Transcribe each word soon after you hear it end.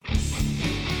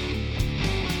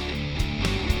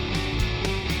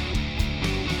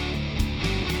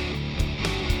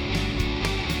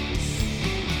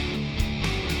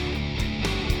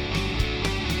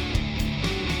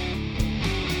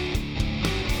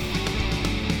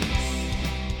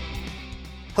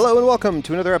Hello and welcome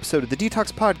to another episode of the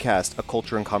Detox Podcast, a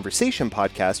culture and conversation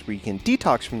podcast where you can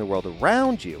detox from the world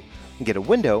around you and get a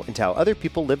window into how other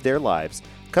people live their lives.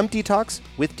 Come detox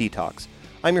with Detox.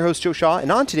 I'm your host, Joe Shaw,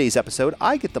 and on today's episode,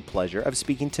 I get the pleasure of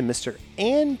speaking to Mr.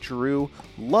 Andrew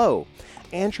Lowe.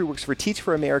 Andrew works for Teach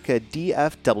for America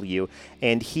DFW,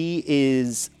 and he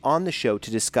is on the show to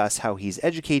discuss how he's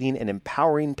educating and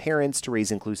empowering parents to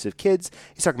raise inclusive kids.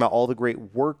 He's talking about all the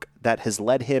great work that has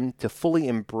led him to fully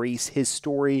embrace his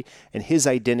story and his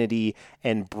identity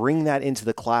and bring that into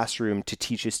the classroom to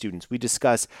teach his students. We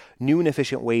discuss new and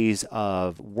efficient ways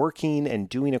of working and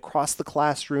doing across the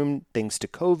classroom thanks to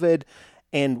COVID,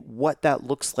 and what that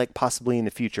looks like possibly in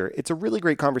the future. It's a really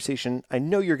great conversation. I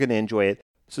know you're going to enjoy it.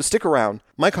 So stick around.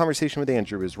 My conversation with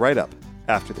Andrew is right up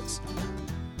after this.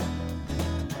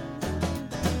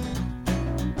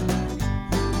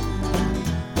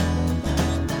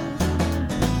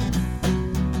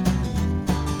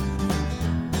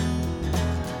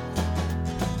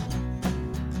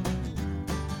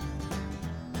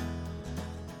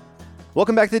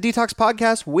 Welcome back to the Detox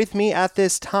Podcast. With me at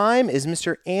this time is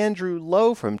Mr. Andrew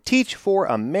Lowe from Teach for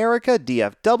America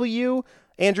DFW.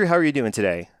 Andrew, how are you doing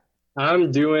today?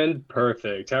 I'm doing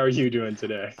perfect. How are you doing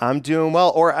today? I'm doing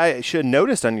well. Or I should have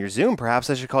noticed on your Zoom, perhaps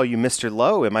I should call you Mr.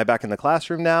 Lowe. Am I back in the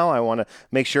classroom now? I want to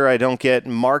make sure I don't get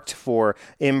marked for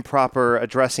improper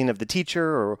addressing of the teacher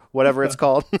or whatever it's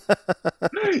called.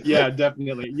 Yeah,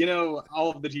 definitely. You know,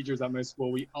 all of the teachers at my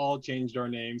school, we all changed our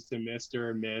names to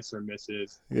Mr., Miss, or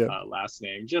Mrs. Last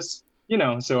name. Just,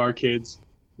 so our kids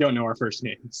don't know our first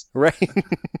names. Right.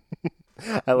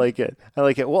 I like it.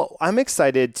 Well, I'm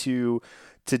excited to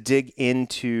dig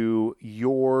into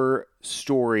your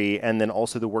story and then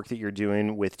also the work that you're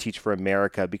doing with Teach for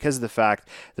America, because of the fact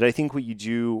that I think what you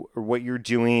do or what you're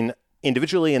doing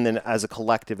individually and then as a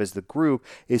collective, as the group,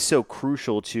 is so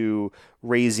crucial to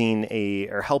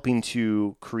helping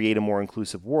to create a more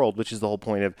inclusive world, which is the whole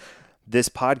point of this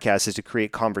podcast, is to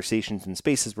create conversations and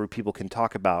spaces where people can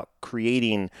talk about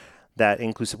creating that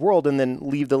inclusive world and then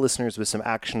leave the listeners with some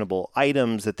actionable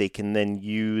items that they can then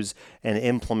use and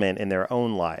implement in their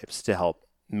own lives to help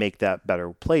make that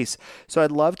better place. So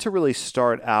I'd love to really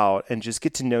start out and just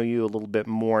get to know you a little bit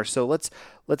more. So let's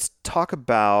talk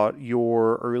about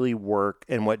your early work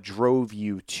and what drove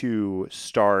you to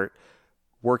start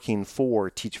working for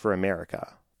Teach for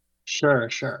America. Sure.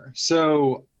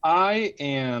 So I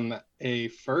am a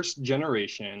first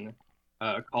generation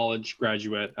college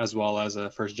graduate as well as a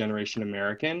first generation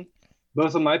American.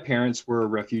 Both of my parents were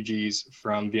refugees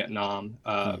from Vietnam.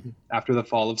 After the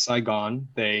fall of Saigon,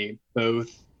 they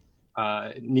both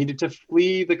needed to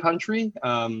flee the country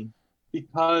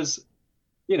because,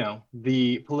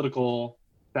 the political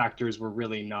factors were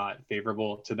really not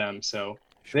favorable to them. So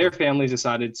Their families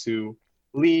decided to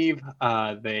leave.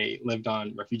 They lived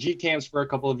on refugee camps for a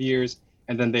couple of years,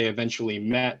 and then they eventually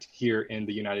met here in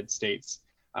the United States.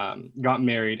 Got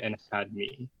married and had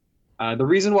me. The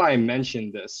reason why I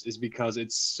mentioned this is because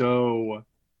it's so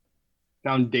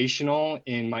foundational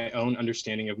in my own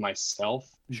understanding of myself.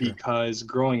 Sure. Because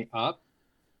growing up,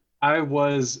 I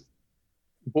was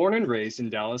born and raised in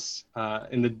Dallas,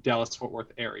 in the Dallas-Fort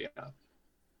Worth area.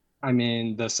 I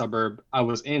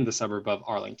was in the suburb of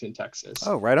Arlington, Texas.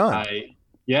 Oh, right on.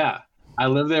 I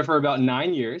lived there for about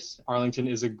 9 years. Arlington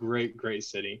is a great, great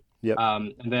city. Yep.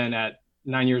 And then at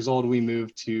 9 years old, we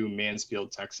moved to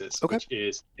Mansfield, Texas, which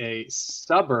is a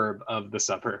suburb of the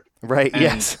suburb. Right. And,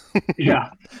 yes.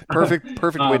 Yeah. Perfect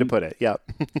way to put it. Yeah.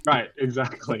 Right.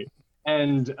 Exactly.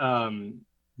 And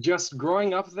just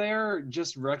growing up there,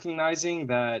 just recognizing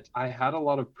that I had a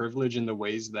lot of privilege in the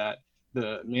ways that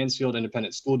the Mansfield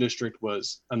Independent School District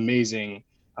was amazing,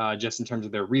 just in terms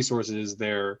of their resources,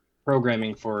 their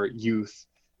programming for youth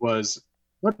was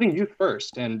putting youth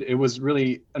first. And it was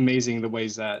really amazing the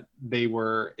ways that they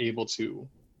were able to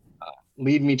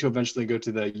lead me to eventually go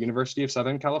to the University of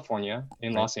Southern California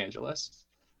in Los Angeles,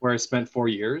 where I spent 4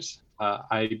 years.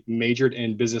 I majored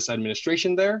in business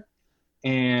administration there.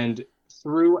 And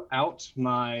throughout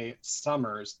my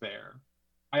summers there,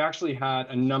 I actually had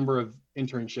a number of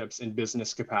internships in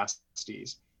business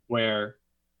capacities where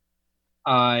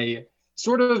I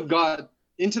sort of got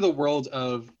into the world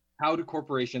of how do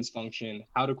corporations function,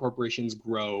 how do corporations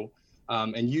grow,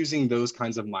 and using those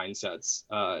kinds of mindsets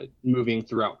moving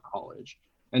throughout college.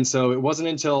 And so it wasn't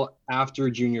until after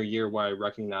junior year where I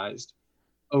recognized,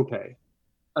 okay,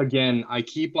 again, I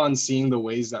keep on seeing the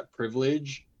ways that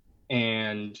privilege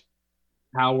and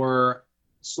power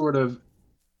sort of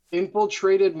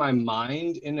infiltrated my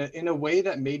mind in a way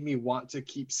that made me want to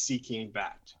keep seeking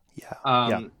that.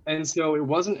 And so it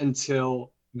wasn't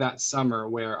until that summer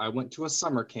where I went to a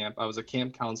summer camp. I was a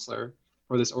camp counselor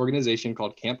for this organization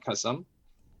called Camp Custom.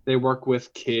 They work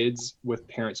with kids with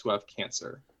parents who have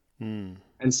cancer. Mm.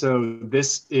 And so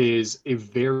this is a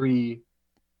very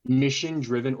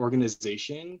mission-driven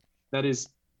organization that is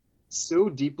so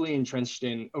deeply entrenched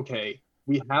in, okay,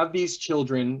 we have these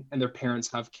children and their parents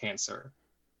have cancer.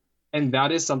 And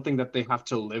that is something that they have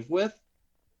to live with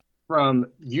from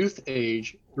youth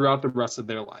age throughout the rest of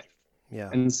their life. Yeah.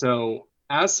 And so,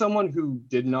 as someone who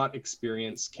did not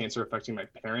experience cancer affecting my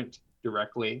parent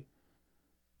directly,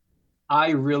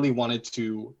 I really wanted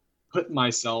to put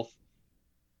myself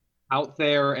out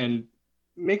there and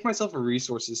make myself a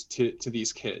resources to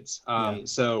these kids.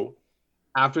 So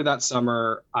after that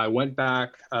summer, I went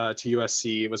back to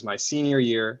USC. It was my senior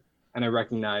year, and I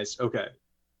recognized, okay,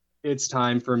 it's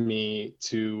time for me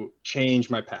to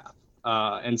change my path.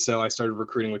 And so I started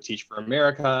recruiting with Teach for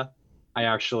America. I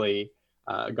actually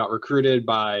got recruited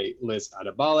by Liz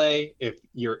Adebale. If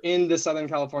you're in the Southern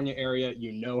California area,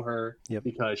 you know her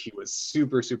because she was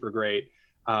super, super great.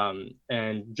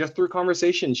 And just through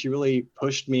conversation, she really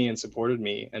pushed me and supported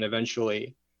me. And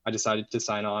eventually I decided to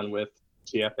sign on with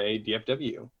TFA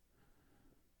DFW.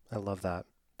 I love that.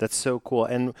 That's so cool.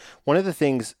 And one of the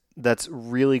things that's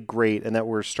really great and that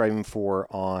we're striving for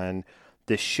on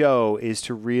this show is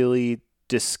to really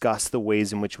discuss the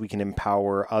ways in which we can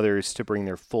empower others to bring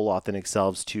their full authentic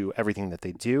selves to everything that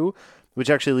they do, which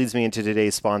actually leads me into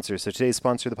today's sponsor. So today's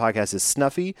sponsor of the podcast is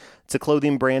Snuffy. It's a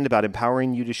clothing brand about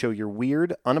empowering you to show your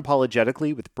weird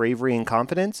unapologetically with bravery and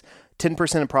confidence.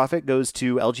 10% of profit goes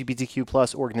to LGBTQ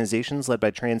plus organizations led by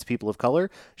trans people of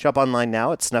color. Shop online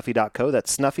now at snuffy.co.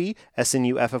 That's Snuffy,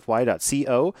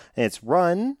 SNUFFY.co. And it's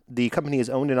run. The company is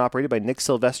owned and operated by Nick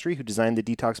Silvestri, who designed the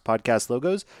Detox podcast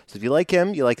logos. So if you like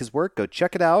him, you like his work, go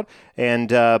check it out and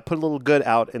put a little good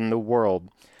out in the world.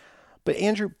 But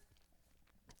Andrew,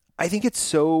 I think it's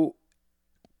so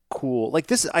cool. Like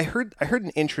this, I heard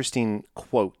an interesting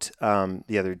quote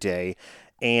the other day,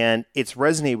 and it's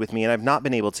resonated with me, and I've not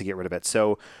been able to get rid of it.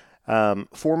 So,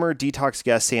 former Detox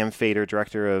guest Sam Fader,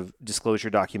 director of Disclosure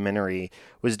Documentary,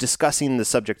 was discussing the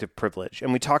subject of privilege,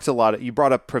 and we talked a lot. You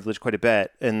brought up privilege quite a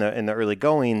bit in the early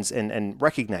goings, and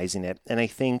recognizing it. And I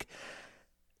think,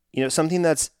 you know, something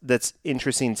that's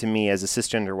interesting to me as a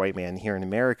cisgender white man here in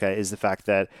America is the fact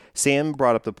that Sam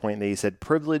brought up the point that he said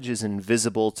privilege is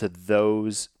invisible to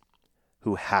those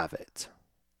who have it.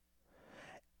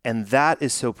 And that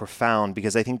is so profound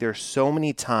because I think there are so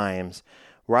many times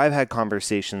where I've had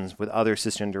conversations with other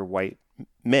cisgender white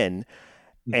men,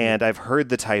 and I've heard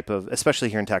the type of, especially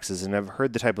here in Texas, and I've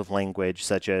heard the type of language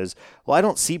such as, well, I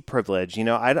don't see privilege. You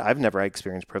know, I've never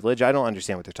experienced privilege. I don't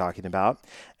understand what they're talking about.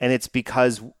 And it's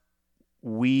because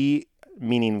we,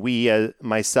 meaning we,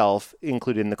 myself,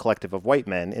 included in the collective of white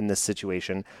men in this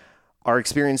situation, are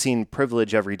experiencing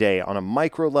privilege every day on a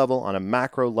micro level, on a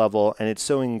macro level, and it's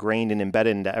so ingrained and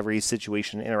embedded into every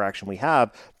situation and interaction we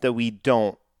have that we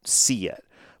don't see it.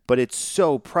 But it's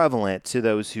so prevalent to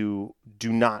those who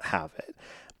do not have it.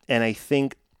 And I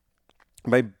think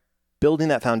by building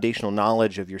that foundational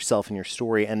knowledge of yourself and your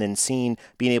story, and then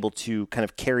being able to kind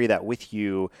of carry that with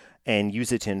you and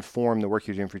use it to inform the work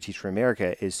you're doing for Teach for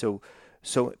America is so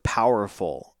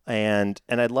powerful. And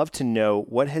I'd love to know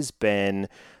what has been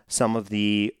some of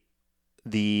so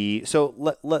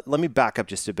let me back up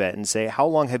just a bit and say, how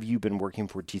long have you been working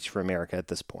for Teach for America at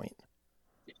this point?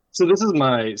 So this is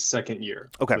my second year.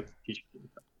 Okay.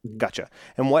 Gotcha.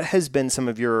 And what has been some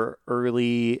of your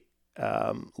early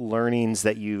learnings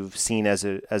that you've seen as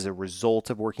a result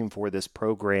of working for this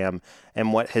program,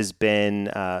 and what has been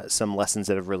some lessons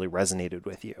that have really resonated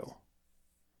with you?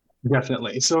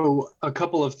 Definitely. So a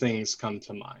couple of things come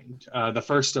to mind. The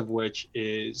first of which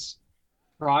is,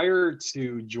 prior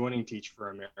to joining Teach for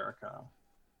America,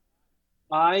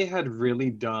 I had really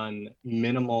done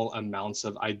minimal amounts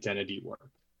of identity work.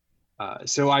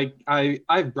 So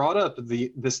I've brought up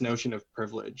this notion of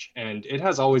privilege, and it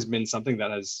has always been something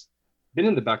that has been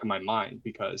in the back of my mind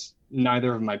because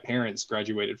neither of my parents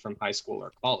graduated from high school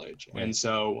or college. Right. And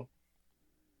so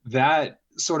that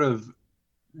sort of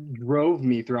drove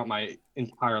me throughout my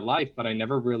entire life, but I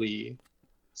never really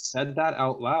said that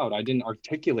out loud. I didn't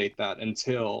articulate that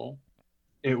until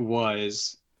it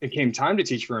came time to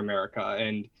Teach for America,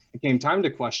 and it came time to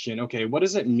question, okay, what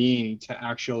does it mean to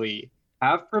actually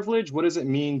have privilege? What does it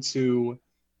mean to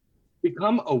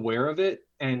become aware of it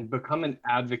and become an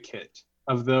advocate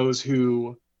of those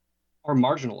who are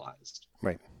marginalized?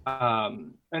 Right.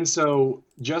 And so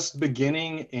just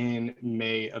beginning in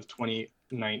May of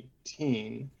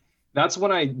 2019, that's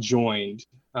when I joined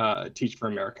Teach for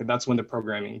America. That's when the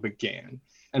programming began.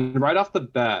 And right off the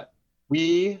bat,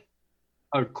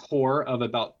 a core of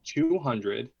about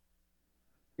 200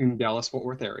 in Dallas Fort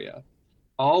Worth area,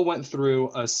 all went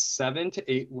through a 7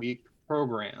 to 8 week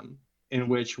program in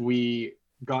which we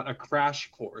got a crash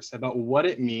course about what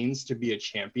it means to be a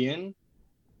champion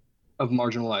of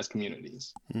marginalized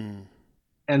communities. Mm.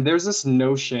 And there's this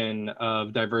notion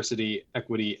of diversity,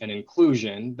 equity, and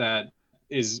inclusion that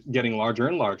is getting larger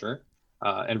and larger,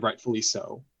 and rightfully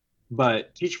so.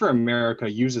 But Teach for America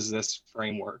uses this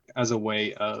framework as a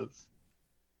way of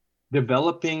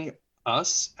developing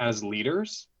us as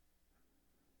leaders,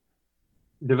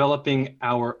 developing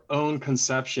our own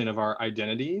conception of our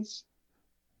identities,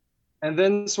 and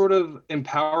then sort of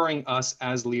empowering us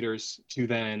as leaders to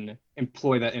then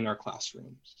employ that in our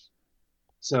classrooms.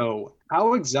 So,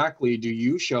 how exactly do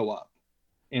you show up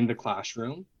in the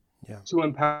classroom to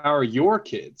empower your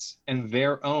kids and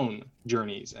their own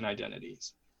journeys and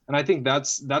identities? And I think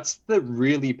that's the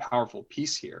really powerful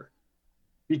piece here,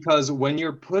 because when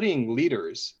you're putting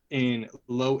leaders in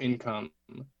low income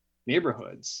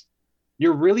neighborhoods,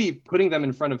 you're really putting them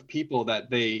in front of people that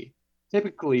they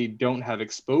typically don't have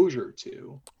exposure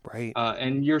to, Right.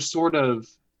 and you're sort of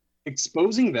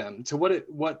exposing them to what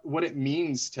it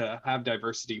means to have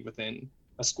diversity within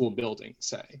a school building,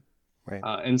 say. Right.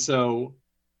 And so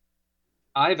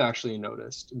I've actually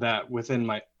noticed that within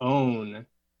my own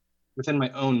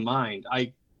mind,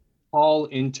 I call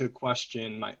into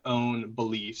question my own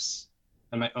beliefs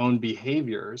and my own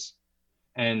behaviors,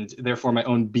 and therefore my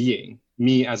own being,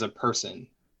 me as a person,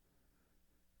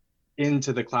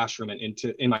 into the classroom and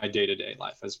in my day-to-day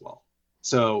life as well.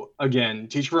 So again,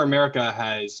 Teach for America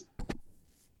has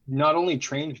not only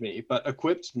trained me, but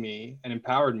equipped me and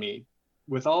empowered me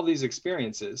with all these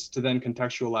experiences to then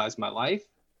contextualize my life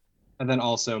and then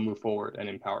also move forward and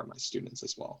empower my students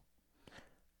as well.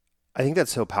 I think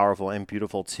that's so powerful and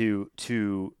beautiful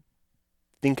to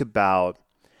think about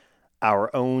our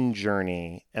own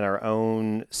journey and our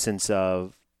own sense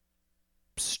of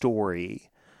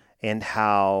story and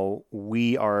how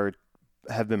we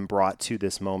have been brought to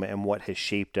this moment and what has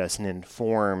shaped us and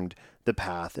informed the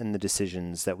path and the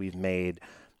decisions that we've made.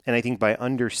 And I think by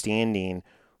understanding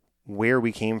where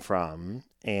we came from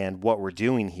and what we're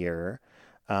doing here,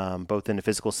 both in a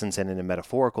physical sense and in a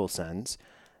metaphorical sense,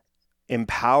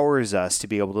 empowers us to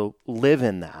be able to live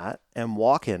in that and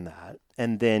walk in that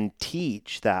and then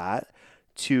teach that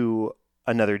to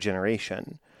another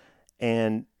generation.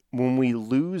 And when we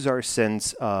lose our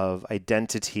sense of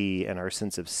identity and our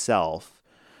sense of self,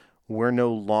 we're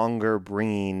no longer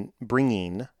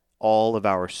bringing all of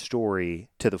our story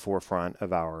to the forefront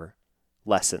of our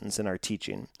lessons and our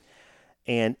teaching.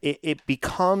 And it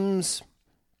becomes,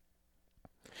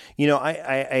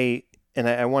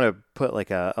 I want to put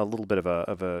like a little bit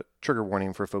of a trigger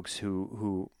warning for folks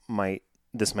who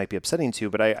this might be upsetting to,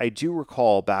 but I do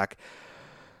recall back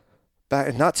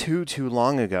not too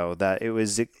long ago that it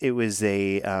was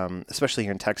a especially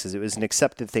here in Texas, it was an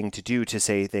accepted thing to do to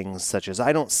say things such as,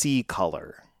 I don't see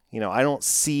color, I don't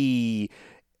see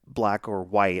black or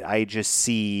white, I just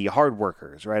see hard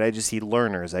workers, right? I just see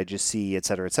learners, I just see et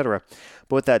cetera, et cetera.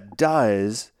 But what that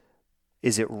does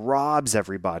is it robs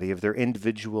everybody of their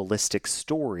individualistic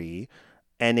story,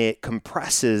 and it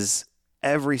compresses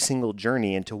every single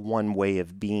journey into one way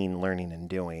of being, learning, and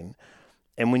doing.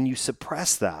 And when you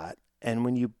suppress that, and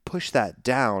when you push that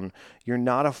down, you're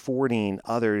not affording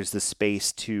others the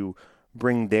space to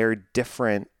bring their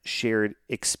different shared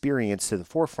experience to the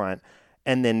forefront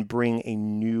and then bring a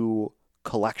new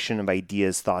collection of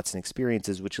ideas, thoughts, and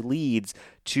experiences, which leads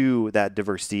to that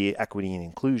diversity, equity, and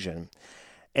inclusion.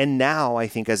 And now I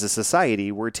think as a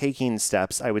society, we're taking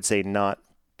steps, I would say not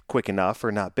quick enough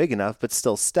or not big enough, but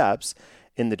still steps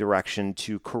in the direction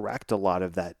to correct a lot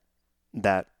of that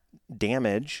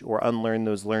damage or unlearn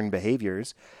those learned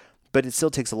behaviors, but it still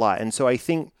takes a lot. And so I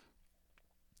think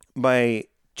to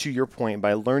your point,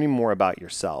 by learning more about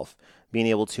yourself, being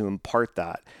able to impart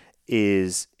that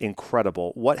is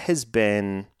incredible. What has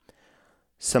been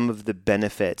some of the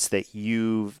benefits that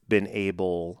you've been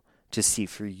able to see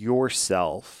for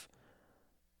yourself?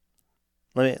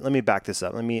 Let me back this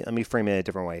up. Let me frame it a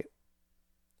different way.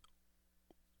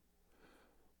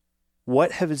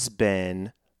 What has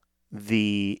been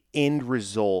the end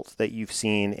result that you've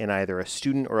seen in either a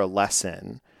student or a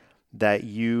lesson that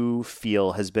you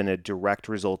feel has been a direct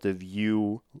result of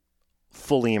you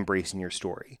fully embracing your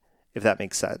story, if that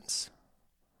makes sense?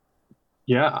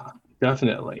 Yeah,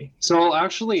 definitely. So I'll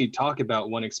actually talk about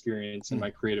one experience in my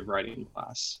creative writing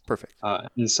class. Perfect.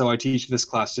 And so I teach this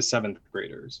class to seventh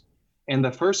graders. And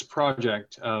the first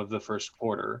project of the first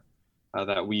quarter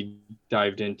that we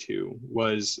dived into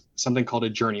was something called a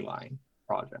journey line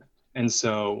project. And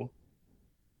so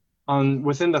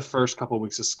within the first couple of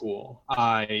weeks of school,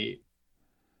 I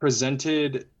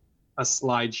presented a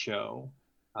slideshow.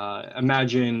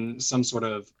 Imagine some sort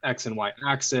of X and Y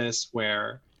axis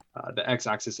where the X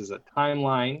axis is a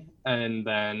timeline, and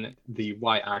then the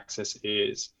Y axis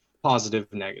is positive,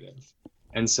 negative.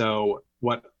 And so,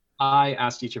 what I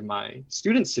asked each of my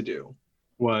students to do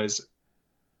was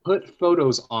put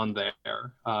photos on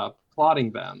there,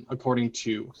 plotting them according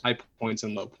to high points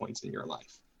and low points in your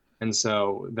life. And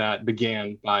so that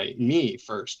began by me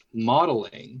first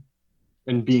modeling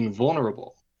and being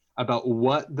vulnerable about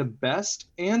what the best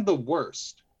and the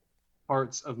worst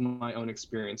parts of my own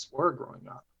experience were growing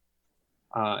up.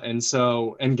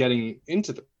 And getting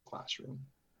into the classroom.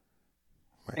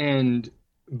 Right. And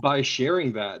by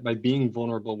sharing that, by being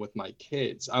vulnerable with my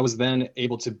kids, I was then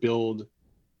able to build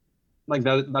like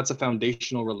that's a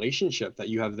foundational relationship that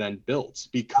you have then built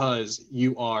because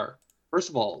you are, first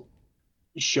of all,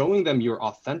 showing them your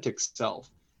authentic self.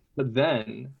 But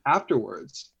then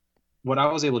afterwards, what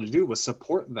I was able to do was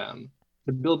support them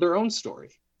to build their own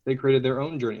story. They created their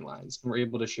own journey lines and were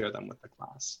able to share them with the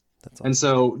class. That's awesome. And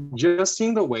so just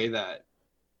seeing the way that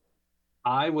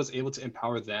I was able to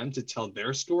empower them to tell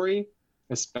their story,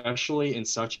 especially in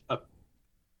such a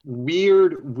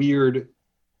weird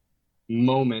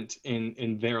moment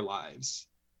in their lives,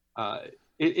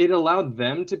 it allowed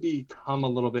them to become a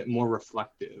little bit more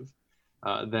reflective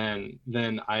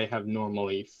than I have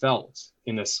normally felt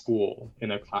in a school,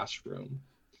 in a classroom.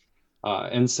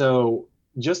 And so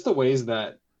just the ways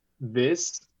that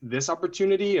this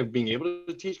opportunity of being able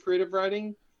to teach creative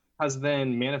writing has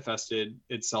then manifested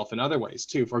itself in other ways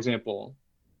too. For example,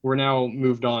 we're now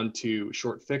moved on to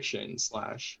short fiction /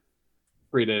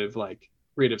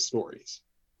 creative stories,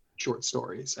 short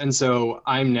stories. And so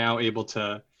I'm now able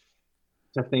to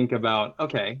think about,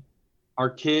 okay,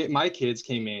 my kids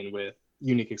came in with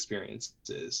unique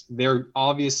experiences. They're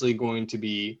obviously going to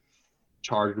be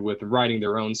charged with writing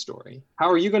their own story.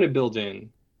 How are you going to build in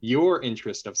your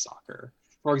interest of soccer?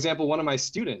 For example, one of my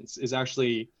students is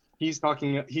actually, he's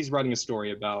writing a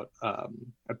story about a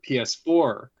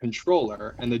PS4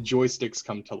 controller and the joysticks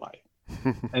come to life.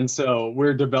 And so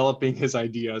we're developing his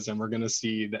ideas and we're going to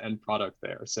see the end product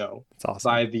there. So That's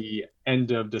awesome. by the end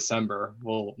of December,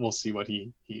 we'll see what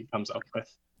he comes up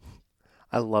with.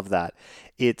 I love that.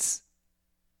 It's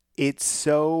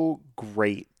so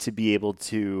great to be able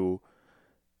to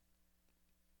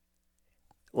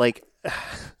like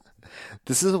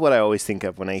this is what I always think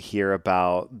of when I hear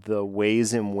about the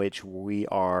ways in which we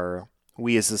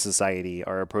as a society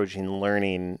are approaching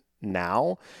learning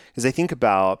now. Because I think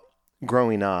about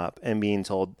growing up and being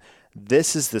told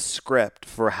this is the script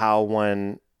for how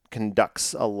one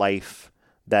conducts a life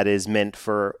that is meant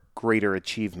for greater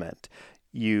achievement.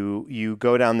 You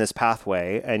go down this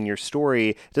pathway and your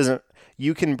story doesn't,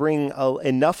 you can bring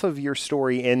enough of your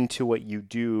story into what you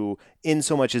do in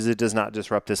so much as it does not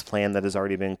disrupt this plan that has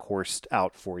already been coursed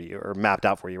out for you or mapped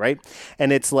out for you, right?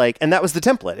 And it's like, and that was the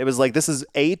template. It was like, this is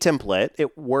a template.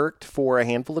 It worked for a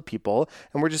handful of people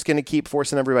and we're just going to keep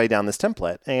forcing everybody down this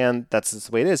template. And that's just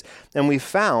the way it is. And we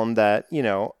found that,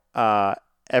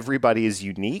 everybody is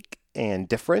unique and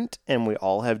different, and we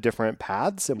all have different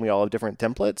paths, and we all have different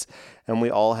templates, and we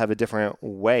all have a different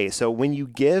way. So when you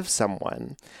give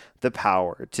someone the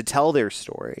power to tell their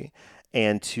story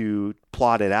and to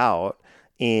plot it out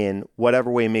in whatever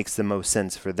way makes the most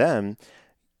sense for them,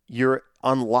 you're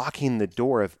unlocking the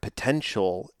door of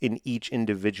potential in each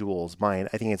individual's mind.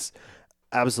 I think it's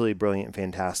absolutely brilliant and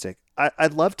fantastic.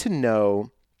 I'd love to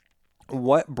know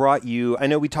what brought you, I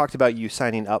know we talked about you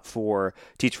signing up for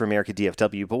Teach for America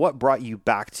DFW, but what brought you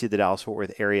back to the Dallas-Fort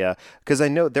Worth area? Because I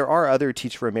know there are other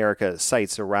Teach for America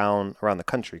sites around the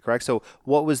country, correct? So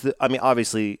what was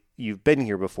obviously you've been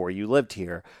here before, you lived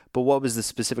here, but what was the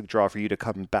specific draw for you to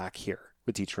come back here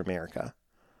with Teach for America?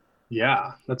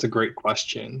 Yeah, that's a great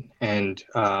question. And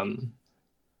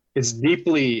it's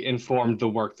deeply informed the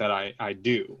work that I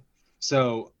do.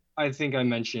 So I think I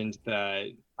mentioned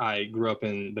that I grew up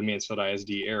in the Mansfield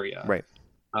ISD area. Right.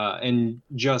 And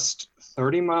just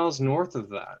 30 miles north of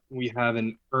that, we have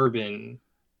an urban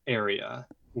area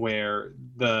where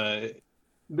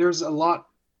there's a lot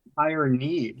higher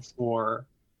need for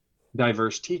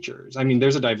diverse teachers. I mean,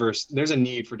 there's a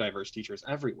need for diverse teachers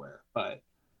everywhere, but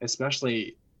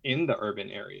especially in the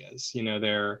urban areas,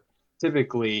 they're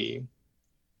typically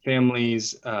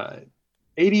families,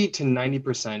 80 to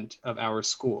 90% of our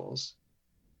school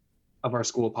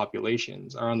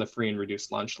populations are on the free and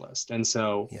reduced lunch list. And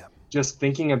so just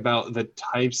thinking about the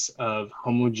types of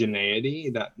homogeneity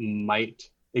that might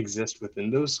exist within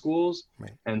those schools,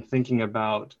 right, and thinking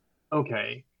about,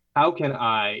 okay, how can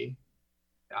I,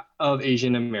 of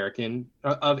Asian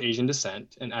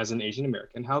descent and as an Asian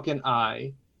American, how can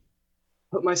I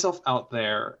put myself out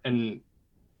there and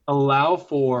allow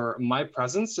for my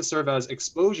presence to serve as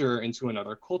exposure into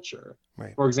another culture.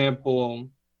 Right. For example,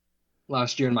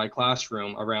 last year in my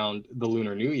classroom around the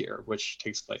Lunar New Year, which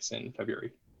takes place in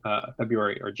February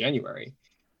or January,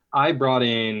 I brought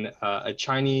in a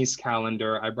Chinese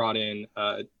calendar. I brought in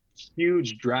a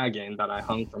huge dragon that I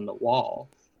hung from the wall,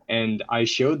 and I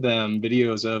showed them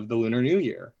videos of the Lunar New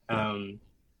Year. Yeah.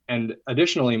 And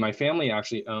additionally, my family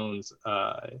actually owns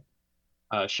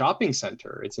a shopping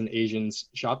center. It's an Asian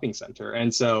shopping center.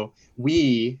 And so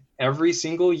we, every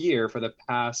single year for the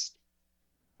past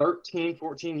 13,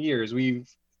 14 years, we've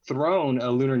thrown a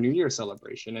Lunar New Year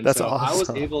celebration. And That's so I was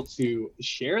awesome. able to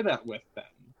share that with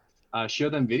them, show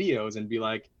them videos and be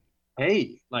like,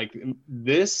 hey, like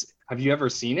this, have you ever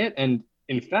seen it? And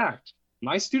in fact,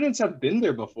 my students have been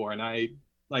there before and I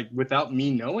like without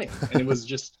me knowing. And it was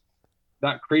just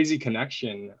that crazy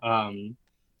connection.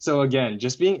 So again,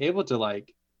 just being able to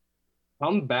like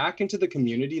come back into the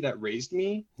community that raised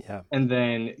me Yeah. and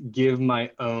then give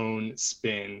my own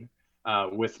spin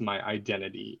with my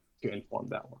identity to inform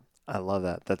that one. I love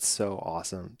that. That's so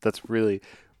awesome. That's really,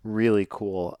 really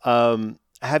cool.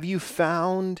 Have you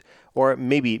found, or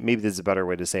maybe this is a better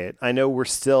way to say it. I know we're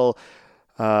still,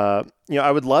 I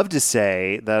would love to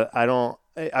say that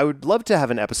I would love to have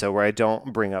an episode where I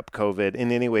don't bring up COVID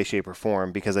in any way, shape, or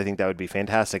form because I think that would be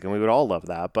fantastic and we would all love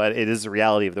that. But it is the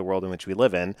reality of the world in which we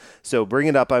live in. So bring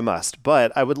it up, I must.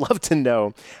 But I would love to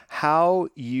know how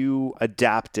you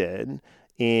adapted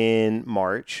in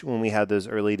March when we had those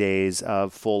early days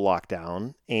of full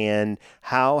lockdown, and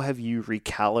how have you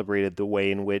recalibrated the way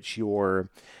in which you're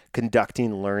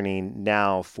conducting learning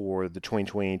now for the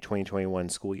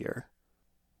 2020-2021 school year?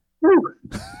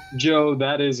 Joe,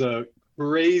 this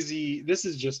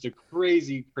is just a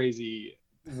crazy, crazy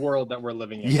world that we're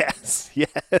living in right now. Yes,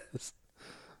 yes.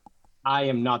 I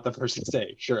am not the first to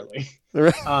say, surely.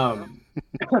 Right. Um,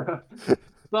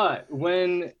 but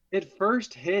when it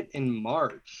first hit in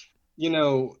March,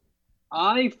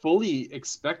 I fully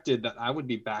expected that I would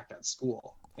be back at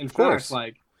school. In Of fact, course.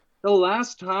 like the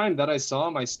last time that I saw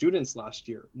my students last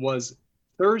year was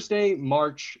Thursday,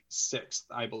 March 6th,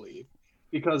 I believe,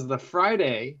 because the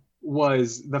Friday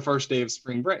was the first day of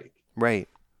spring break. Right.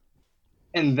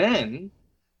 And then,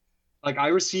 like, I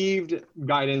received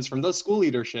guidance from the school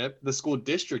leadership, the school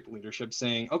district leadership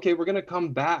saying, okay, we're going to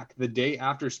come back the day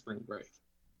after spring break.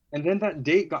 And then that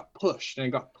date got pushed and it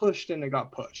got pushed and it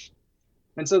got pushed.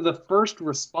 And so the first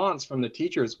response from the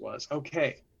teachers was,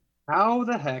 okay, how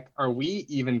the heck are we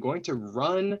even going to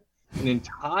run an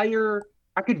entire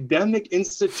academic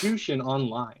institution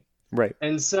online? Right.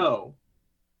 And so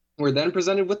we're then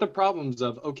presented with the problems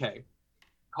of, okay,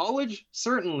 college,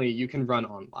 certainly you can run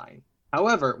online.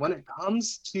 However, when it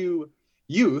comes to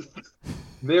youth,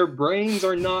 their brains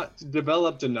are not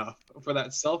developed enough for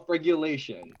that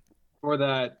self-regulation, for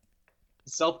that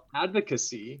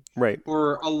self-advocacy, Right.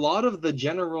 for a lot of the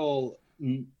general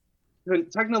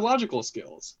technological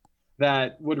skills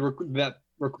that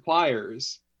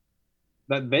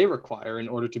they require in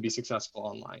order to be successful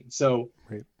online. So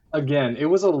Right. again, it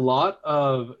was a lot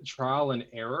of trial and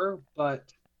error,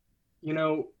 but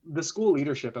the school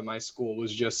leadership at my school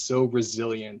was just so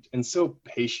resilient and so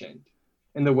patient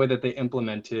in the way that they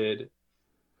implemented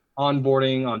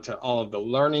onboarding onto all of the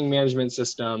learning management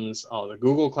systems, all the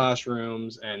Google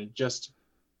classrooms, and just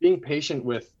being patient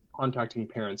with contacting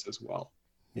parents as well.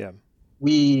 Yeah.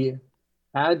 We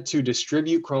had to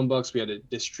distribute Chromebooks. We had to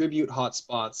distribute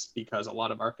hotspots because a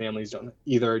lot of our families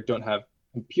don't have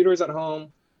computers at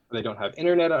home, or they don't have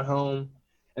internet at home.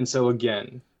 And so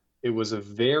again, it was a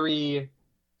very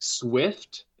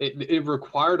swift, it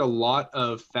required a lot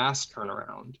of fast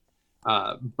turnaround,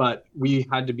 but we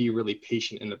had to be really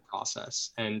patient in the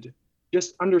process and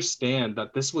just understand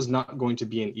that this was not going to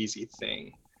be an easy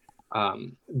thing.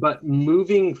 But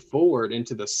moving forward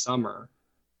into the summer,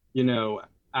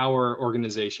 our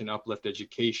organization, Uplift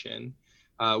Education,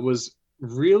 was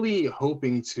really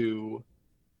hoping to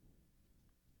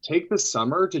take the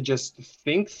summer to just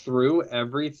think through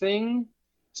everything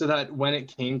so that when it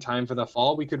came time for the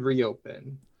fall, we could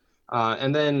reopen.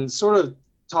 And then sort of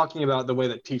talking about the way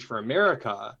that Teach for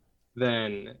America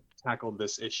then tackled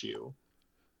this issue.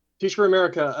 Teach for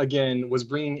America, again, was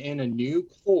bringing in a new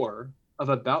core of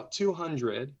about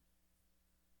 200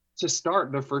 to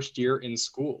start their first year in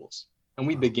schools. And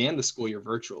we began the school year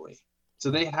virtually.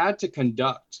 So they had to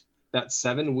conduct that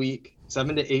 7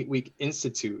 to 8 week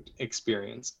institute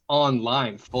experience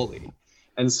online fully.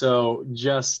 And so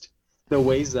just the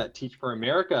ways that Teach for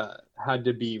America had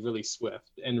to be really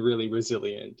swift and really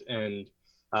resilient and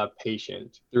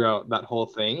patient throughout that whole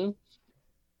thing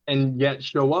and yet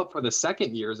show up for the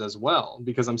second years as well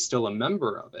because I'm still a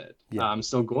member of it. Yeah. I'm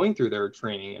still going through their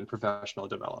training and professional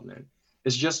development.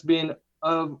 It's just been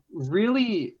a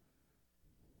really,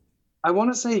 I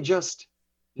want to say, just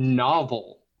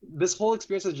novel. This whole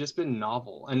experience has just been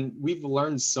novel, and we've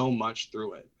learned so much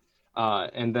through it.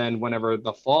 And then whenever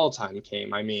the fall time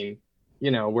came, I mean,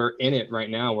 we're in it right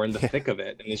now. We're in the thick of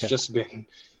it, and it's Yeah. just been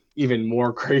even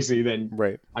more crazy than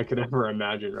Right. I could ever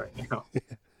imagine right now.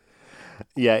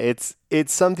 Yeah, it's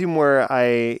something where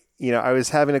I was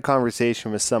having a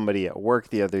conversation with somebody at work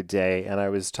the other day, and I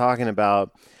was talking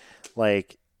about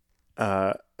like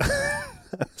I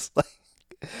was like,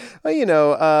 well,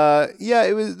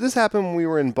 yeah, this happened when we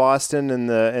were in Boston in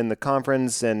the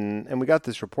conference, and we got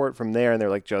this report from there, and they're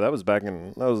like, Joe, that was back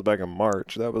in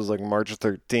March. That was like March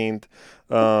 13th.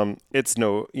 It's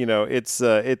no, it's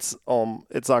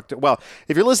October. Well,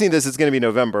 if you're listening to this, it's going to be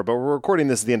November, but we're recording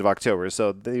this at the end of October,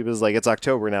 so he was like, it's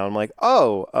October now. I'm like,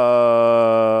 oh,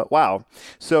 wow.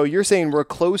 So you're saying we're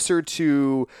closer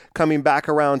to coming back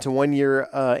around to 1 year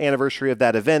anniversary of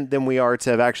that event than we are to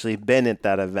have actually been at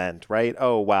that event, right?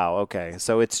 Oh, wow. Okay.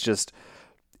 So it's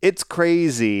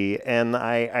crazy. And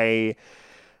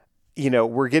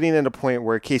we're getting at a point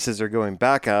where cases are going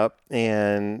back up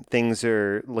and things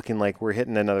are looking like we're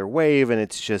hitting another wave. And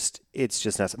it's just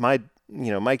nuts. My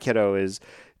kiddo is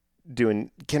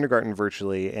doing kindergarten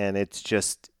virtually, and it's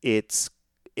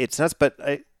nuts.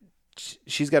 But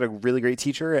she's got a really great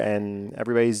teacher, and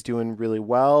everybody's doing really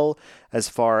well as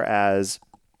far as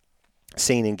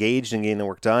staying engaged and getting the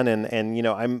work done. And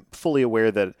I'm fully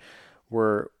aware that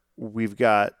we've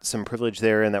got some privilege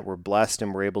there, and that we're blessed,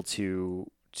 and we're able to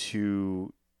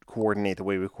coordinate the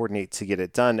way we coordinate to get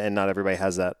it done. And not everybody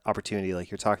has that opportunity,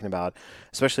 like you're talking about,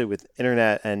 especially with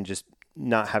internet and just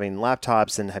not having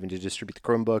laptops and having to distribute the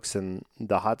Chromebooks and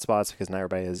the hotspots because not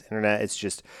everybody has internet.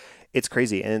 It's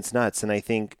crazy and it's nuts. And I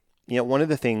think, one of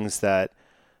the things that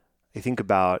I think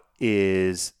about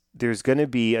is there's going to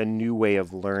be a new way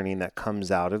of learning that comes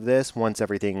out of this once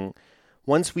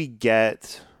we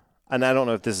get, and I don't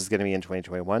know if this is going to be in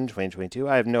 2021, 2022.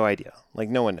 I have no idea. Like,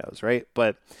 no one knows, right?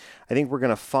 But I think we're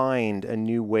going to find a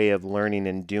new way of learning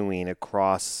and doing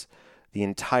across the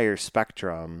entire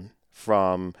spectrum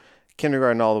from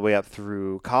kindergarten all the way up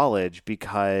through college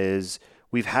because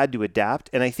we've had to adapt.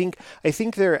 And I think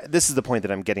this is the point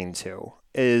that I'm getting to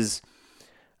is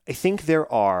I think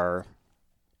there are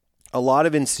a lot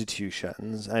of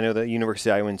institutions. I know the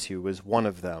university I went to was one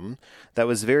of them that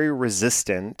was very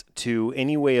resistant to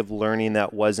any way of learning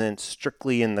that wasn't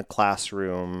strictly in the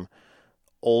classroom,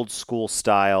 old school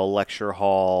style, lecture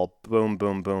hall, boom,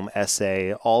 boom, boom,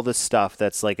 essay, all the stuff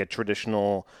that's like a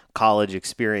traditional college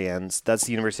experience. That's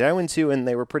the university I went to, and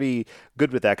they were pretty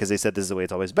good with that because they said this is the way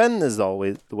it's always been, this is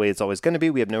always the way it's always going to be.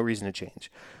 We have no reason to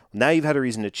change. Now you've had a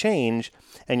reason to change,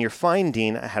 and you're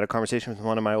finding, I had a conversation with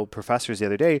one of my old professors the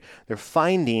other day, they're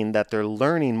finding that they're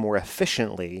learning more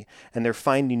efficiently, and they're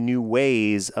finding new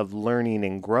ways of learning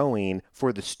and growing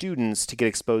for the students to get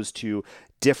exposed to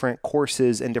different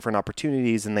courses and different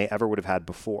opportunities than they ever would have had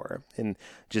before, and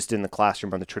just in the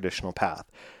classroom on the traditional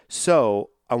path.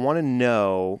 So I want to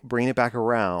know, bring it back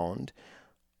around,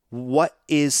 what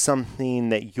is something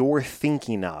that you're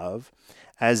thinking of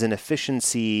as an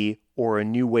efficiency or a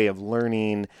new way of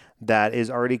learning that is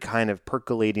already kind of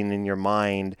percolating in your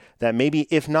mind that maybe,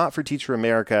 if not for Teach for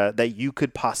America, that you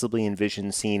could possibly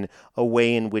envision seeing a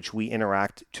way in which we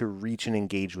interact to reach and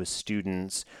engage with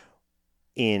students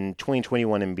in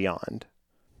 2021 and beyond?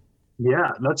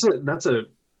 Yeah, that's a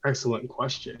excellent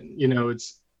question.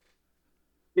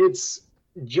 It's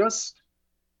just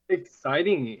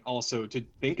exciting also to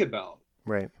think about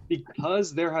Right.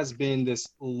 because there has been this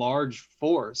large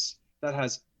force that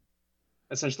has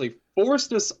essentially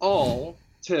forced us all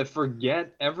to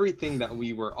forget everything that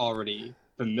we were already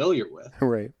familiar with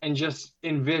Right. and just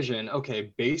envision,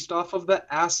 okay, based off of the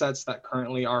assets that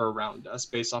currently are around us,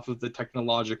 based off of the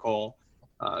technological,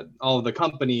 all of the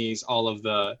companies, all of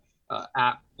the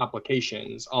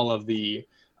applications, all of the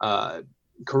uh,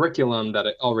 curriculum that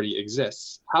already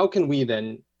exists, how can we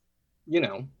then, you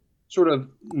know, sort of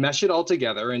mesh it all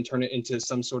together and turn it into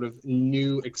some sort of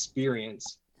new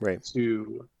experience Right.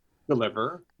 to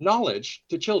deliver knowledge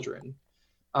to children?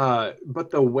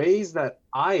 But the ways that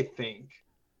I think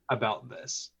about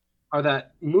this are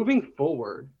that moving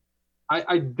forward,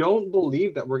 I don't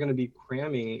believe that we're going to be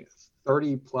cramming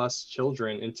 30 plus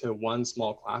children into one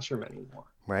small classroom anymore.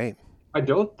 Right. I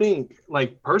don't think,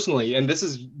 like, personally, and this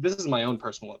is my own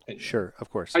personal opinion, Sure. Of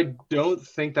course. I don't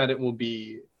think that it will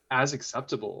be as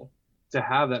acceptable to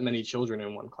have that many children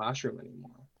in one classroom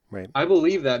anymore. Right. I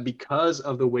believe that because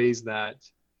of the ways that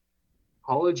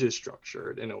college is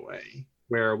structured in a way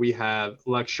where we have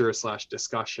lecture slash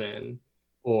discussion,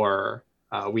 or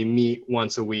we meet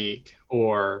once a week,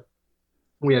 or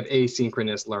we have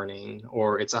asynchronous learning,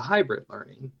 or it's a hybrid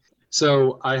learning.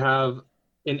 So I have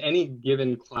in any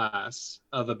given class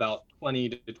of about 20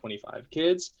 to 25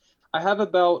 kids, I have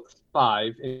about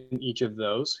five in each of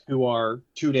those who are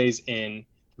 2 days in,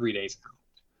 3 days out.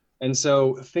 And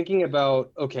so thinking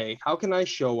about, okay, how can I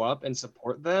show up and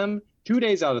support them 2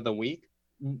 days out of the week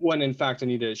when in fact I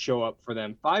need to show up for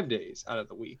them 5 days out of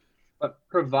the week, but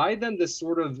provide them this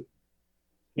sort of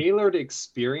tailored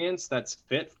experience that's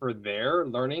fit for their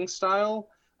learning style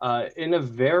in a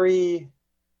very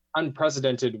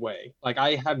unprecedented way. Like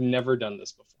I have never done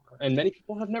this before, and many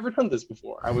people have never done this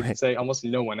before. I would Right. say almost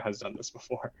no one has done this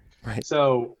before. Right.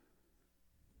 So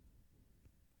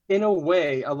in a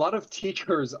way, a lot of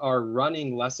teachers are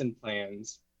running lesson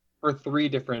plans for three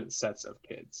different sets of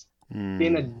kids. In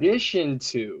Mm, addition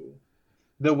to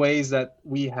the ways that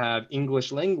we have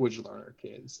English language learner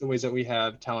kids, the ways that we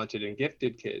have talented and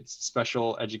gifted kids,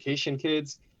 special education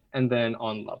kids, and then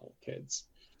on level kids.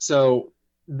 So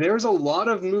there's a lot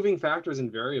of moving factors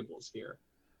and variables here.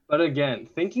 But again,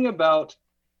 thinking about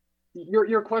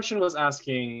your question was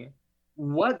asking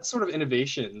what sort of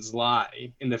innovations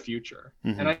lie in the future.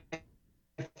 And hmm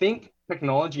I think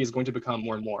technology is going to become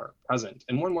more and more present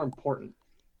and more important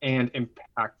and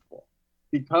impactful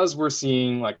because we're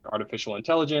seeing like artificial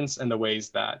intelligence and the ways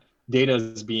that data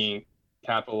is being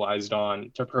capitalized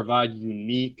on to provide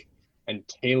unique and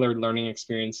tailored learning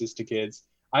experiences to kids.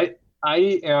 I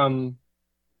am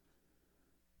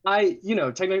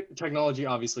technology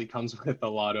obviously comes with a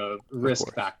lot of Of risk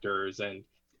course. factors and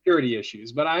security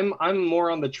issues, but I'm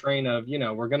more on the train of,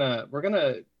 we're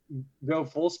gonna go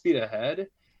full speed ahead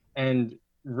and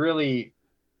really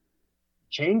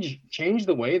change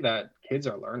the way that kids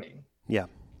are learning. Yeah.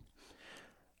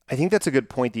 I think that's a good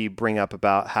point that you bring up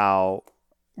about how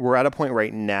we're at a point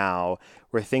right now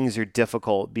where things are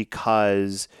difficult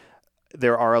because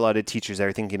there are a lot of teachers that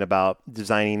are thinking about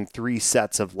designing 3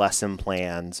 sets of lesson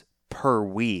plans per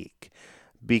week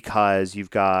because you've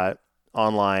got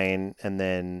online and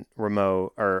then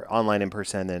remote, or online in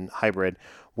person and then hybrid.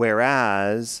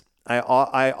 Whereas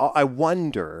I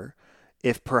wonder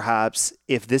if perhaps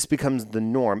if this becomes the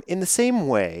norm in the same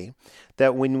way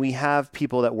that when we have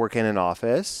people that work in an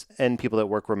office and people that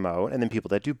work remote and then people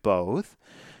that do both,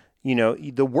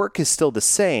 the work is still the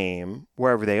same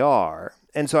wherever they are.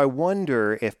 And so I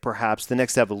wonder if perhaps the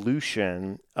next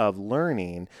evolution of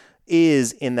learning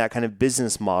is in that kind of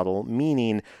business model,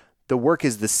 meaning the work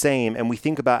is the same and we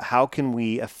think about how can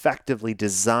we effectively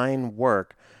design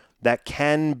work that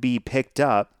can be picked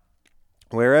up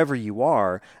wherever you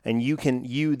are, and you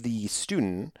the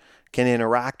student can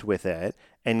interact with it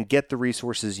and get the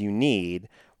resources you need.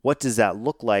 What does that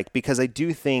look like? Because I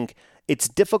do think it's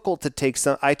difficult to take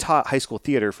some. I taught high school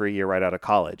theater for a year right out of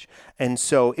college, and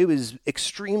so it was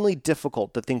extremely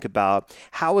difficult to think about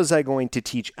how was I going to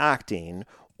teach acting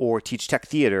or teach tech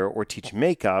theater or teach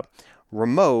makeup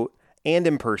remote and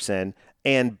in person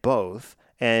and both.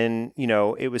 And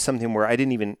it was something where I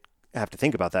didn't even have to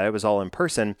think about that. It was all in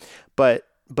person. But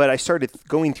I started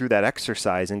going through that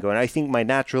exercise and going, I think my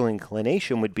natural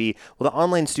inclination would be, well, the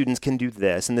online students can do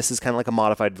this, and this is kind of like a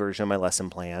modified version of my lesson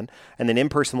plan. And then in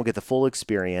person, we'll get the full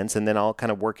experience, and then I'll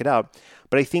kind of work it out.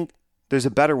 But I think there's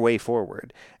a better way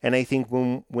forward. And I think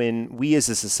when we as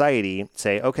a society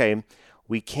say, okay,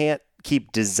 we can't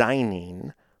keep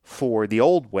designing for the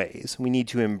old ways, we need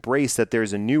to embrace that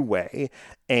there's a new way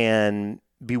and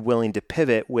be willing to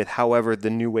pivot with however the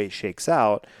new way shakes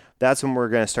out. That's when we're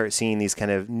going to start seeing these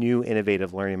kind of new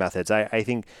innovative learning methods. I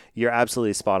think you're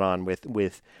absolutely spot on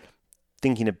with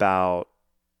thinking about,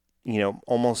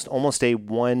 almost a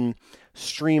one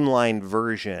streamlined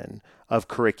version of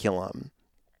curriculum.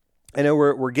 I know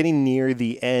we're getting near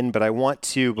the end, but I want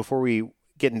to, before we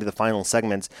get into the final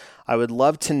segments, I would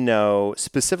love to know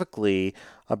specifically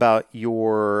about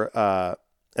your,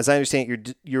 as I understand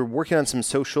it, you're working on some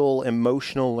social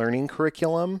emotional learning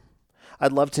curriculum.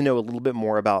 I'd love to know a little bit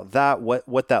more about that,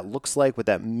 what that looks like, what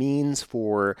that means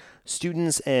for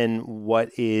students, and what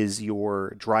is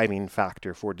your driving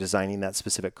factor for designing that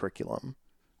specific curriculum.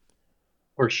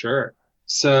 For sure.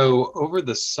 So over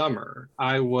the summer,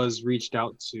 I was reached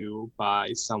out to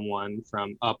by someone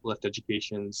from Uplift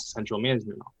Education's central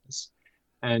management office.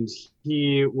 And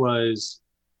he was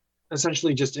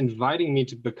essentially just inviting me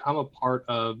to become a part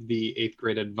of the eighth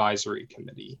grade advisory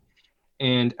committee.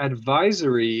 And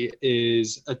advisory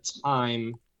is a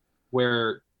time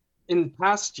where in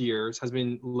past years has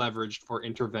been leveraged for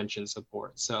intervention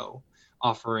support. So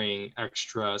offering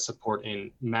extra support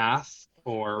in math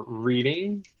or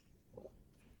reading,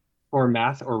 or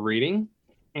math or reading,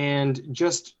 and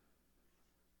just,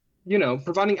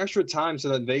 providing extra time so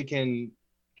that they can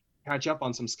catch up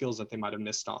on some skills that they might have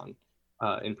missed on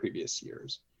in previous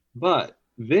years. But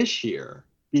this year,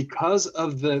 because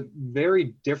of the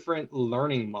very different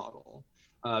learning model,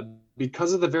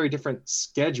 because of the very different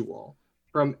schedule,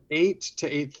 from 8 to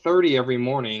 8:30 every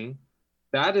morning,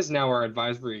 that is now our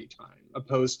advisory time,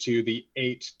 opposed to the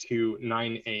 8 to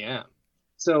 9 a.m.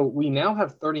 So we now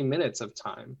have 30 minutes of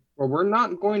time where we're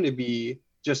not going to be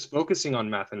just focusing on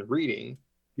math and reading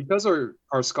because our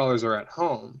scholars are at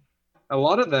home. A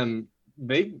lot of them,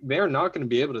 they're not going to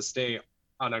be able to stay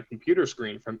on a computer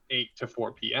screen from 8 to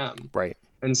 4 p.m. Right.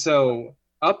 And so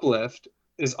Uplift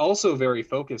is also very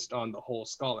focused on the whole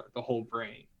scholar, the whole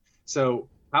brain. So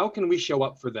how can we show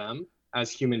up for them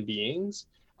as human beings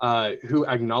who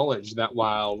acknowledge that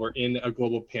while we're in a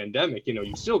global pandemic,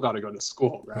 you still got to go to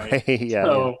school, right? Yeah,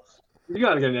 so you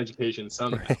got to get an education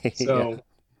somehow. Right, so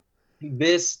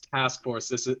this task force,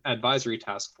 this advisory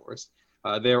task force,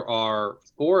 there are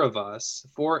four of us,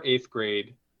 four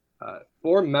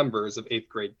members of eighth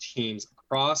grade teams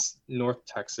across North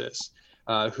Texas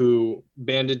who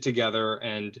banded together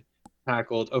and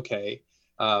tackled,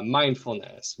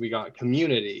 mindfulness, we got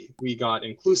community, we got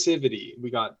inclusivity,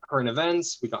 we got current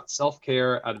events, we got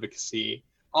self-care, advocacy,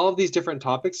 all of these different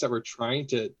topics that we're trying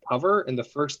to cover in the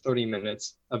first 30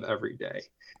 minutes of every day.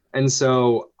 And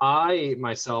so I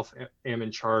myself am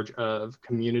in charge of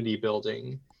community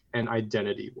building and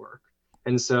identity work.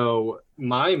 And so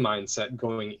my mindset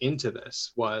going into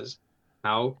this was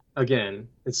how, again,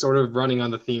 it's sort of running on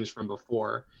the themes from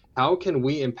before, how can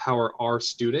we empower our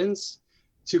students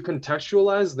to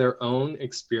contextualize their own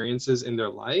experiences in their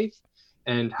life?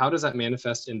 And how does that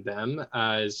manifest in them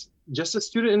as just a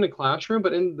student in the classroom,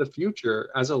 but in the future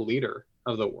as a leader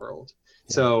of the world?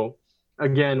 Yeah. So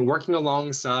again, working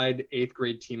alongside eighth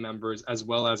grade team members, as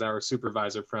well as our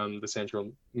supervisor from the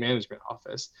Central Management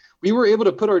Office, we were able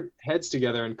to put our heads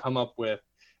together and come up with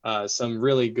some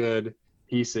really good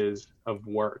pieces of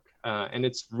work. And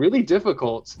it's really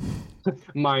difficult,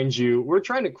 mind you. We're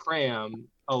trying to cram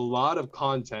a lot of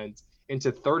content into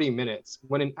 30 minutes,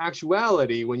 when in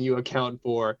actuality, when you account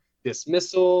for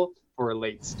dismissal, for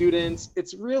late students,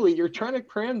 it's really, you're trying to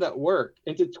cram that work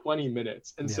into 20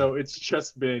 minutes. And so it's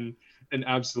just been an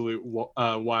absolute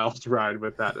wild ride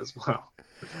with that as well.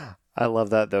 I love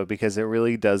that, though, because it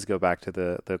really does go back to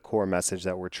the core message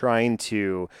that we're trying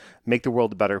to make the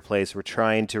world a better place. We're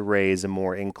trying to raise a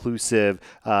more inclusive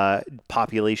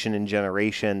population and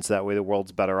generation, so that way the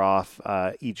world's better off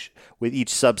with each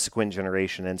subsequent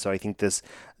generation. And so I think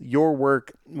your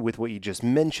work with what you just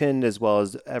mentioned, as well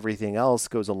as everything else,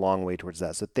 goes a long way towards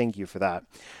that. So thank you for that.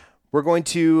 We're going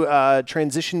to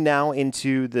transition now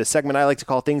into the segment I like to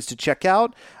call Things to Check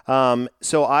Out.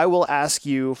 So I will ask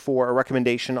you for a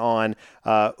recommendation on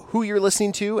who you're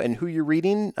listening to and who you're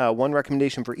reading, one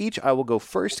recommendation for each. I will go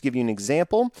first, give you an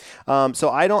example. So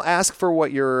I don't ask for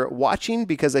what you're watching,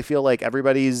 because I feel like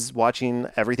everybody's watching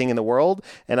everything in the world,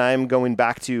 and I'm going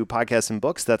back to podcasts and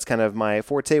books. That's kind of my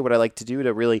forte, what I like to do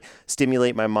to really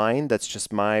stimulate my mind. That's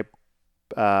just my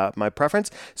preference.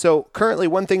 So currently,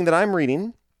 one thing that I'm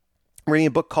reading a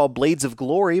book called Blades of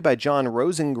Glory by John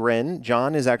Rosengren.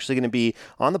 John is actually going to be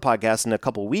on the podcast in a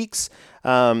couple weeks.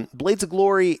 Blades of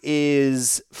Glory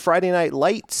is Friday Night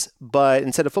Lights, but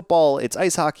instead of football, it's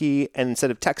ice hockey, and instead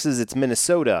of Texas, it's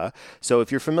Minnesota. So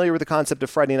if you're familiar with the concept of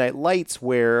Friday Night Lights,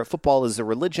 where football is a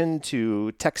religion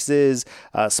to Texas,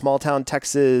 small town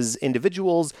Texas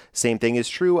individuals, same thing is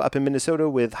true up in Minnesota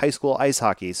with high school ice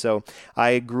hockey. So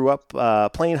I grew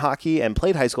up playing hockey and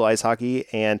played high school ice hockey,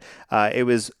 and it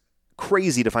was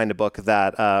crazy to find a book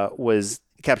that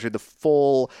captured the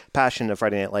full passion of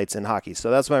Friday Night Lights and hockey. So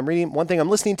that's what I'm reading. One thing I'm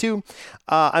listening to,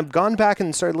 I've gone back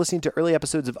and started listening to early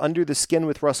episodes of Under the Skin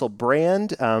with Russell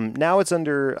Brand. Now it's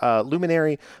under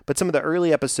Luminary, but some of the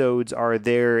early episodes are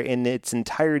there in its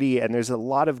entirety, and there's a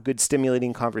lot of good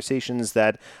stimulating conversations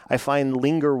that I find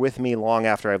linger with me long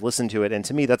after I've listened to it, and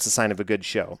to me, that's a sign of a good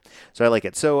show. So I like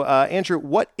it. So Andrew,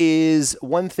 what is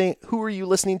one thing, who are you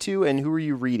listening to, and who are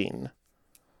you reading?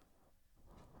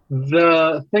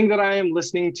 The thing that I am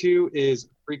listening to is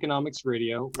Freakonomics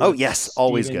Radio. Oh, yes.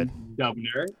 Always Stephen good.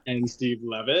 Dubner and Steve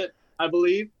Levitt, I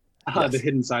believe. Yes. The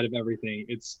hidden side of everything.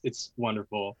 It's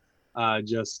wonderful.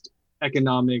 Just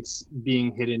economics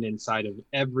being hidden inside of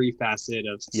every facet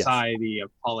of society,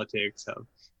 of politics, of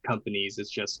companies. It's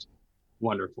just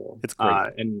wonderful. It's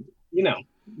great. And,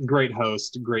 great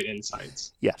host, great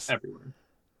insights. Yes. Everywhere.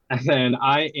 And then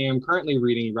I am currently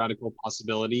reading Radical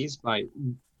Possibilities by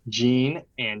Jean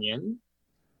Anion.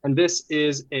 And this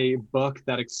is a book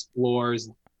that explores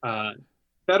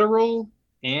federal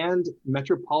and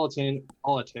metropolitan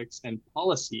politics and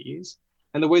policies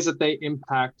and the ways that they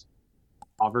impact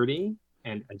poverty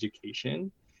and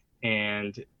education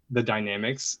and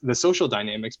the social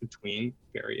dynamics between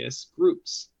various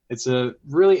groups. It's a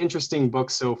really interesting book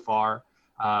so far.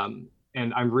 And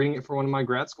I'm reading it for one of my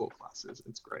grad school classes.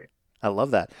 It's great. I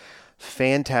love that.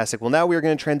 Fantastic. Well, now we are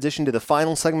going to transition to the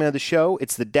final segment of the show.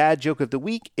 It's the dad joke of the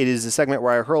week. It is a segment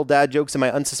where I hurl dad jokes at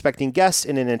my unsuspecting guests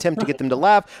in an attempt to get them to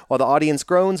laugh while the audience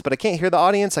groans, but I can't hear the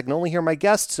audience. I can only hear my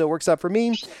guests, so it works out for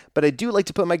me. But I do like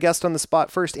to put my guest on the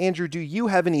spot first. Andrew, do you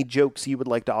have any jokes you would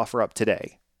like to offer up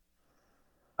today?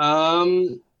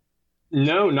 No,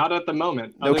 not at the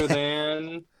moment, other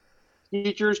than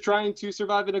teachers trying to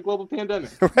survive in a global pandemic.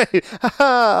 Right.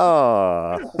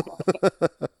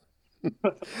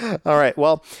 All right.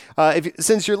 Well,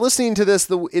 since you're listening to this,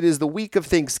 it is the week of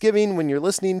Thanksgiving when you're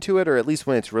listening to it, or at least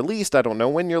when it's released. I don't know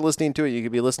when you're listening to it. You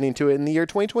could be listening to it in the year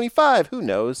 2025. Who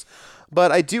knows?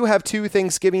 But I do have 2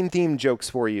 Thanksgiving-themed jokes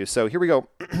for you. So here we go.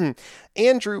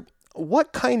 Andrew,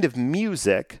 what kind of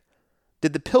music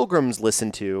did the Pilgrims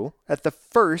listen to at the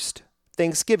first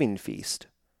Thanksgiving feast?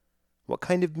 What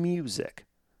kind of music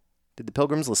did the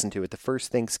Pilgrims listen to at the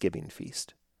first Thanksgiving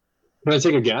feast? Can I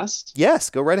take a guess? Yes,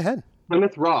 go right ahead.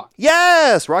 Plymouth Rock.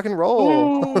 Yes, rock and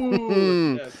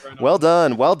roll. Yes, right well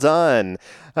done, well done.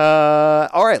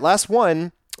 All right, last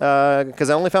one, because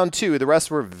I only found 2. The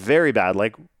rest were very bad,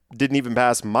 like didn't even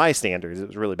pass my standards. It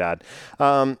was really bad.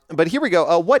 But here we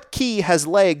go. What key has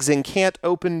legs and can't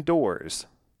open doors?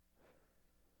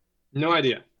 No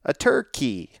idea. A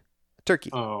turkey. Turkey.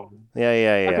 Oh.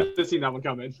 Yeah. I could have seen that one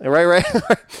coming. Right.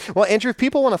 Well, Andrew, if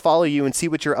people want to follow you and see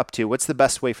what you're up to, what's the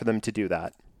best way for them to do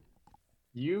that?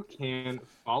 You can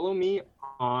follow me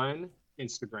on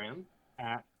Instagram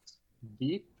at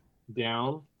Deep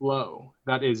Down Low.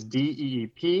 That is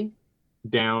DEEP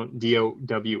down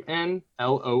DOWNLOH.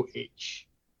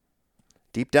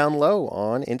 Deep Down Low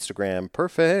on Instagram.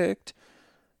 Perfect.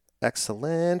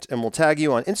 Excellent. And we'll tag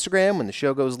you on Instagram when the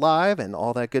show goes live and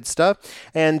all that good stuff.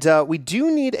 And we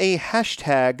do need a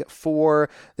hashtag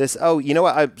for this. Oh, you know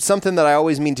what? Something that I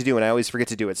always mean to do and I always forget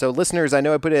to do it. So listeners, I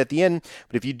know I put it at the end,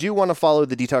 but if you do want to follow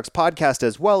the Detox Podcast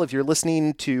as well, if you're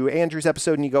listening to Andrew's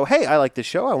episode and you go, hey, I like this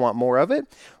show, I want more of it,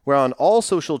 we're on all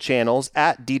social channels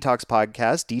at Detox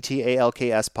Podcast,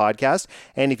 DTALKS Podcast.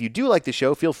 And if you do like the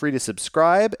show, feel free to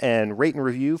subscribe and rate and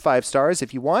review 5 stars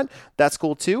if you want. That's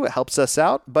cool too. It helps us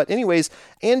out. But anyways,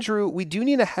 Andrew, we do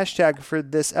need a hashtag for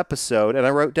this episode. And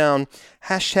I wrote down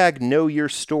hashtag know your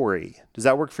story. Does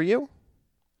that work for you?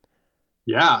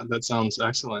 Yeah, that sounds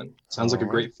excellent. Sounds like a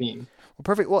great theme. Well,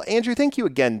 perfect. Well, Andrew, thank you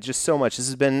again just so much. This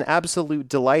has been an absolute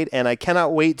delight. And I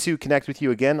cannot wait to connect with you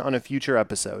again on a future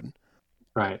episode.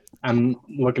 Right. I'm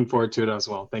looking forward to it as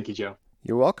well. Thank you, Joe.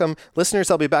 You're welcome.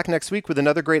 Listeners, I'll be back next week with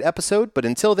another great episode. But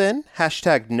until then,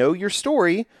 hashtag know your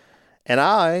story. And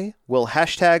I will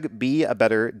hashtag be a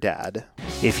better dad.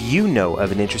 If you know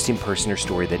of an interesting person or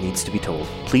story that needs to be told,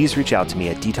 please reach out to me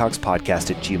at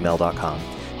detoxpodcast@gmail.com.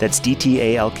 That's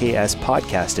DTALKS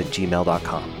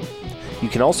podcast@gmail.com. You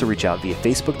can also reach out via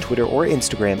Facebook, Twitter, or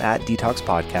Instagram at Detox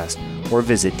Podcast or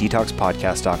visit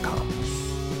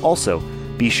detoxpodcast.com. Also,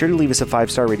 be sure to leave us a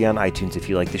 5-star rating on iTunes if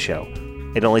you like the show.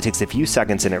 It only takes a few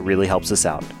seconds and it really helps us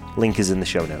out. Link is in the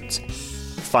show notes.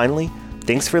 Finally,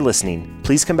 thanks for listening.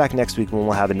 Please come back next week when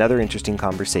we'll have another interesting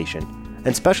conversation.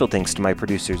 And special thanks to my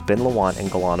producers Ben Lawant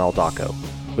and Galan Aldaco.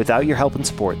 Without your help and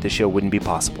support, this show wouldn't be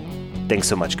possible. Thanks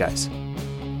so much, guys.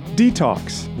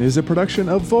 Detox is a production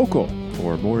of Vocal.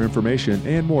 For more information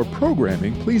and more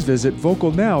programming, please visit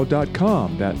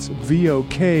vocalnow.com. That's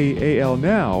VOKAL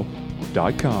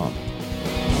now.com.